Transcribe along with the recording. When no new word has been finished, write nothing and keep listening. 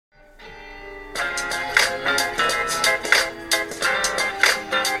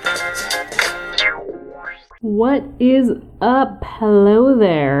What is up? Hello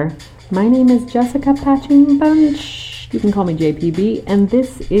there. My name is Jessica Patching Bunch. You can call me JPB, and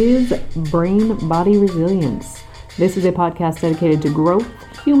this is Brain Body Resilience. This is a podcast dedicated to growth,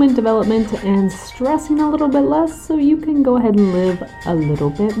 human development, and stressing a little bit less so you can go ahead and live a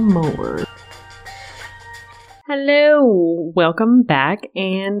little bit more. Hello, welcome back,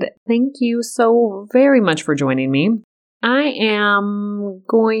 and thank you so very much for joining me. I am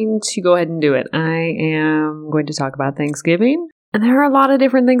going to go ahead and do it. I am going to talk about Thanksgiving, and there are a lot of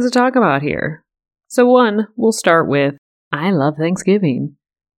different things to talk about here. So one, we'll start with, I love Thanksgiving,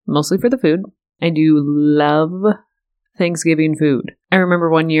 mostly for the food. I do love Thanksgiving food. I remember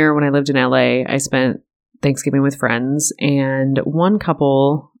one year when I lived in LA, I spent Thanksgiving with friends, and one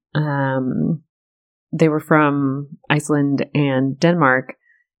couple, they were from Iceland and Denmark.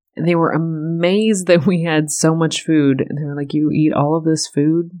 They were amazed that we had so much food. And they were like, you eat all of this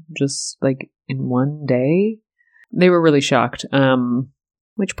food just like in one day? They were really shocked,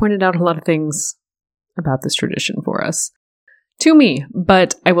 which pointed out a lot of things about this tradition for us. To me,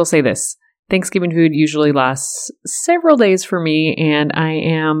 but I will say this. Thanksgiving food usually lasts several days for me, and I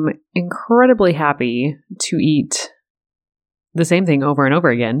am incredibly happy to eat the same thing over and over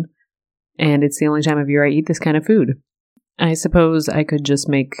again. And it's the only time of year I eat this kind of food. I suppose I could just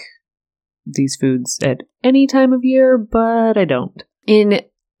make these foods at any time of year, but I don't. In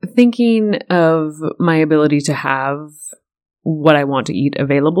thinking of my ability to have what I want to eat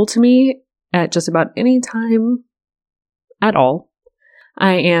available to me at just about any time at all,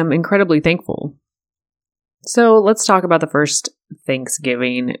 I am incredibly thankful. So let's talk about the first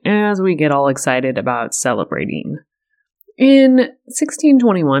Thanksgiving as we get all excited about celebrating. In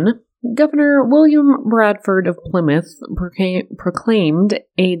 1621, Governor William Bradford of Plymouth proclaimed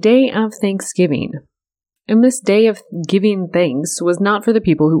a day of Thanksgiving. And this day of giving thanks was not for the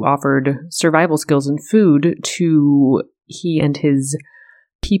people who offered survival skills and food to he and his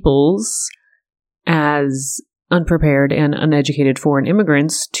peoples as unprepared and uneducated foreign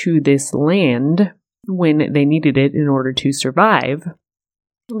immigrants to this land when they needed it in order to survive.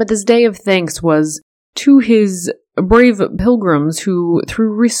 But this day of thanks was to his brave pilgrims who,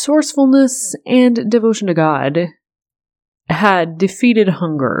 through resourcefulness and devotion to God, had defeated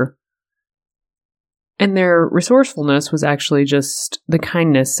hunger. And their resourcefulness was actually just the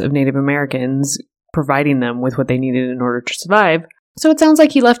kindness of Native Americans providing them with what they needed in order to survive. So it sounds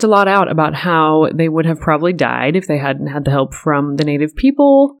like he left a lot out about how they would have probably died if they hadn't had the help from the Native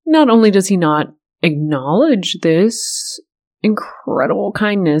people. Not only does he not acknowledge this incredible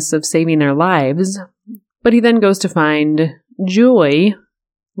kindness of saving their lives, but he then goes to find joy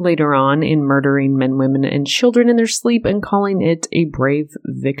later on in murdering men, women, and children in their sleep and calling it a brave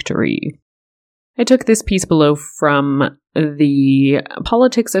victory. I took this piece below from the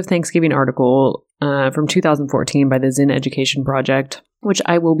Politics of Thanksgiving article from 2014 by the Zen Education Project, which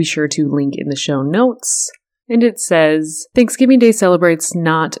I will be sure to link in the show notes. And it says, Thanksgiving Day celebrates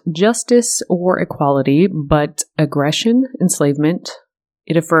not justice or equality, but aggression, enslavement.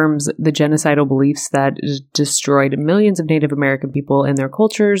 It affirms the genocidal beliefs that destroyed millions of Native American people and their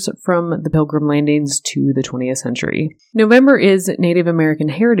cultures from the Pilgrim landings to the 20th century. November is Native American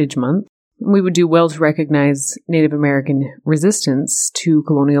Heritage Month. We would do well to recognize Native American resistance to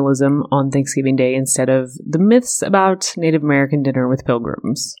colonialism on Thanksgiving Day instead of the myths about Native American dinner with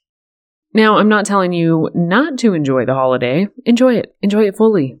pilgrims. Now, I'm not telling you not to enjoy the holiday. Enjoy it. Enjoy it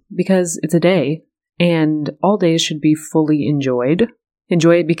fully, because it's a day, and all days should be fully enjoyed.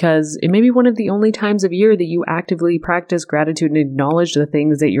 Enjoy it because it may be one of the only times of year that you actively practice gratitude and acknowledge the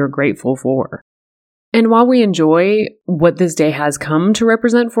things that you're grateful for. And while we enjoy what this day has come to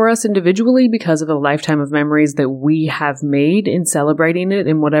represent for us individually because of a lifetime of memories that we have made in celebrating it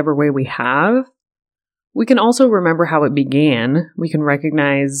in whatever way we have, we can also remember how it began. We can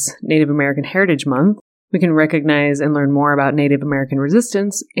recognize Native American Heritage Month. We can recognize and learn more about Native American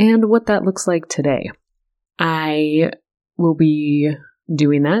resistance and what that looks like today. I will be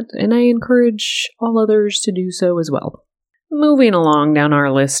doing that, and I encourage all others to do so as well. Moving along down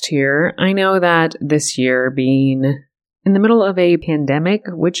our list here, I know that this year, being in the middle of a pandemic,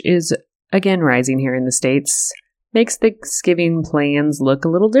 which is again rising here in the States, makes Thanksgiving plans look a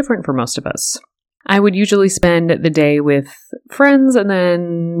little different for most of us. I would usually spend the day with friends and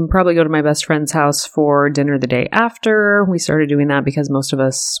then probably go to my best friend's house for dinner the day after. We started doing that because most of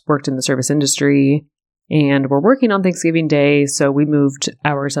us worked in the service industry and we're working on Thanksgiving Day, so we moved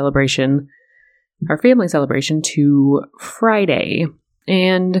our celebration, our family celebration, to Friday.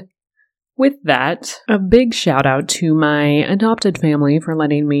 And with that, a big shout out to my adopted family for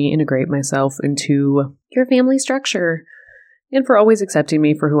letting me integrate myself into your family structure. and for always accepting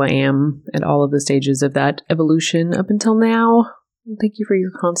me for who I am at all of the stages of that evolution up until now. Thank you for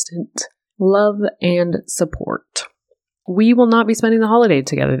your constant love and support. We will not be spending the holiday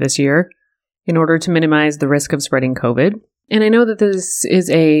together this year in order to minimize the risk of spreading COVID. And I know that this is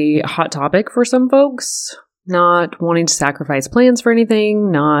a hot topic for some folks, not wanting to sacrifice plans for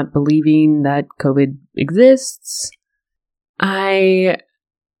anything, not believing that COVID exists. I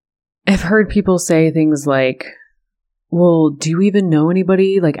have heard people say things like, well, do you even know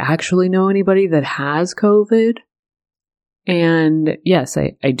anybody, actually know anybody that has COVID? And yes,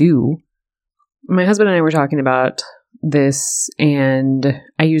 I do. My husband and I were talking about this, and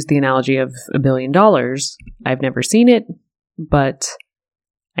I used the analogy of $1 billion. I've never seen it, but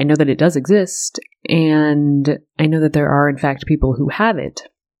I know that it does exist, and I know that there are, in fact, people who have it.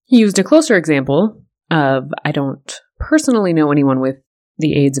 He used a closer example of, I don't personally know anyone with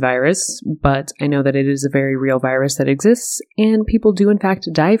the AIDS virus, but I know that it is a very real virus that exists, and people do, in fact,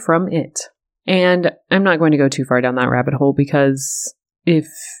 die from it. And I'm not going to go too far down that rabbit hole, because if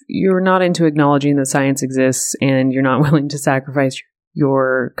you're not into acknowledging that science exists and you're not willing to sacrifice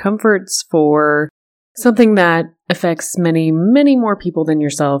your comforts for something that affects many, many more people than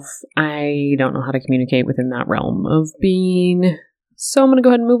yourself, I don't know how to communicate within that realm of being. So I'm going to go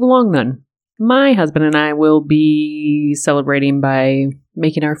ahead and move along then. My husband and I will be celebrating by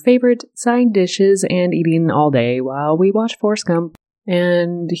making our favorite side dishes and eating all day while we watch Forrest Gump.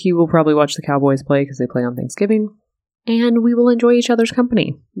 And he will probably watch the Cowboys play because they play on Thanksgiving. And we will enjoy each other's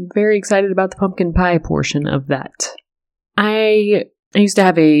company. I'm very excited about the pumpkin pie portion of that. I used to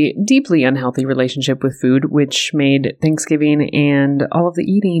have a deeply unhealthy relationship with food, which made Thanksgiving and all of the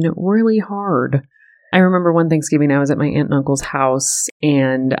eating really hard. I remember one Thanksgiving I was at my aunt and uncle's house,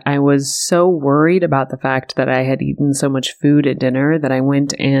 and I was so worried about the fact that I had eaten so much food at dinner that I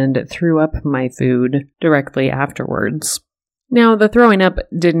went and threw up my food directly afterwards. Now, the throwing up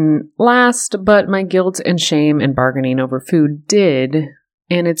didn't last, but my guilt and shame and bargaining over food did,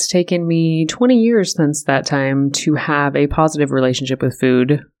 and it's taken me 20 years since that time to have a positive relationship with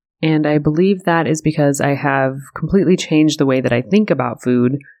food, and I believe that is because I have completely changed the way that I think about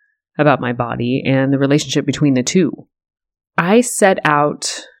food, about my body, and the relationship between the two. I set out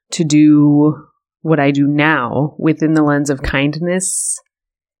to do what I do now within the lens of kindness,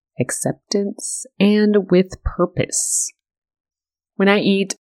 acceptance, and with purpose. When I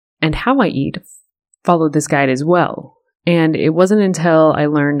eat and how I eat followed this guide as well. And it wasn't until I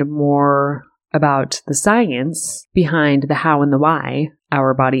learned more about the science behind the how and the why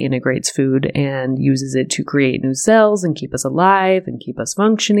our body integrates food and uses it to create new cells and keep us alive and keep us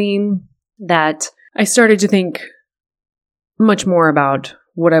functioning that I started to think much more about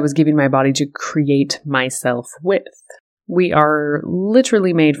what I was giving my body to create myself with. We are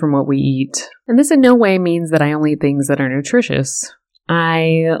literally made from what we eat. And this in no way means that I only eat things that are nutritious.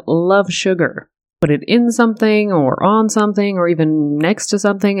 I love sugar. Put it in something or on something or even next to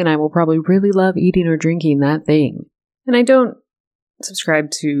something, and I will probably really love eating or drinking that thing. And I don't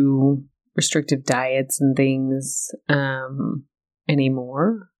subscribe to restrictive diets and things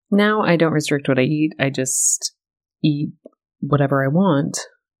anymore. Now I don't restrict what I eat. I just eat whatever I want.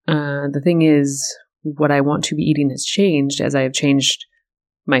 The thing is, what I want to be eating has changed as I have changed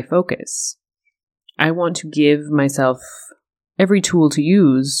my focus. I want to give myself every tool to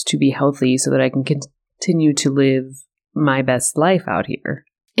use to be healthy so that I can continue to live my best life out here.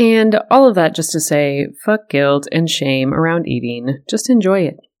 And all of that just to say, fuck guilt and shame around eating. Just enjoy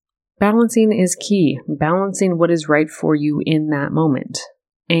it. Balancing is key. Balancing what is right for you in that moment.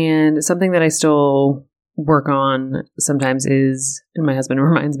 And something that I still work on sometimes is, and my husband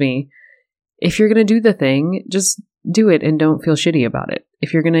reminds me, if you're going to do the thing, just do it and don't feel shitty about it.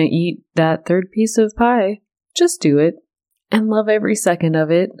 If you're going to eat that third piece of pie, just do it and love every second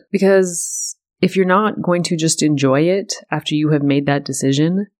of it. Because if you're not going to just enjoy it after you have made that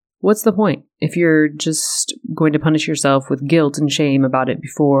decision, what's the point? If you're just going to punish yourself with guilt and shame about it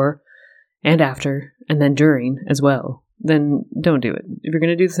before and after and then during as well, then don't do it. If you're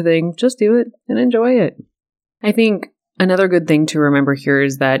going to do the thing, just do it and enjoy it. I think another good thing to remember here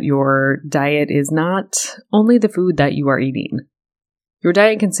is that your diet is not only the food that you are eating. Your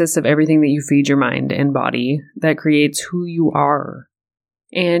diet consists of everything that you feed your mind and body that creates who you are.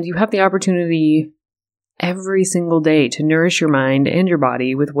 And you have the opportunity every single day to nourish your mind and your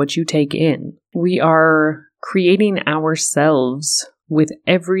body with what you take in. We are creating ourselves with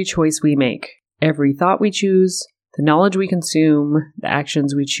every choice we make, every thought we choose, the knowledge we consume, the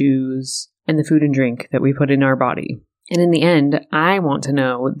actions we choose, and the food and drink that we put in our body. And in the end, I want to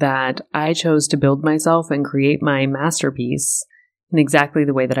know that I chose to build myself and create my masterpiece in exactly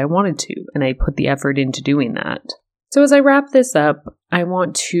the way that I wanted to, and I put the effort into doing that. So as I wrap this up, I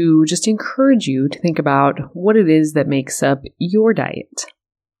want to just encourage you to think about what it is that makes up your diet.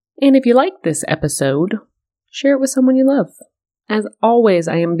 And if you like this episode, share it with someone you love. As always,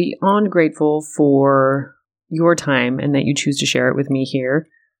 I am beyond grateful for your time and that you choose to share it with me here.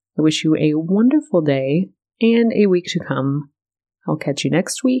 I wish you a wonderful day and a week to come. I'll catch you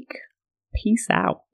next week. Peace out.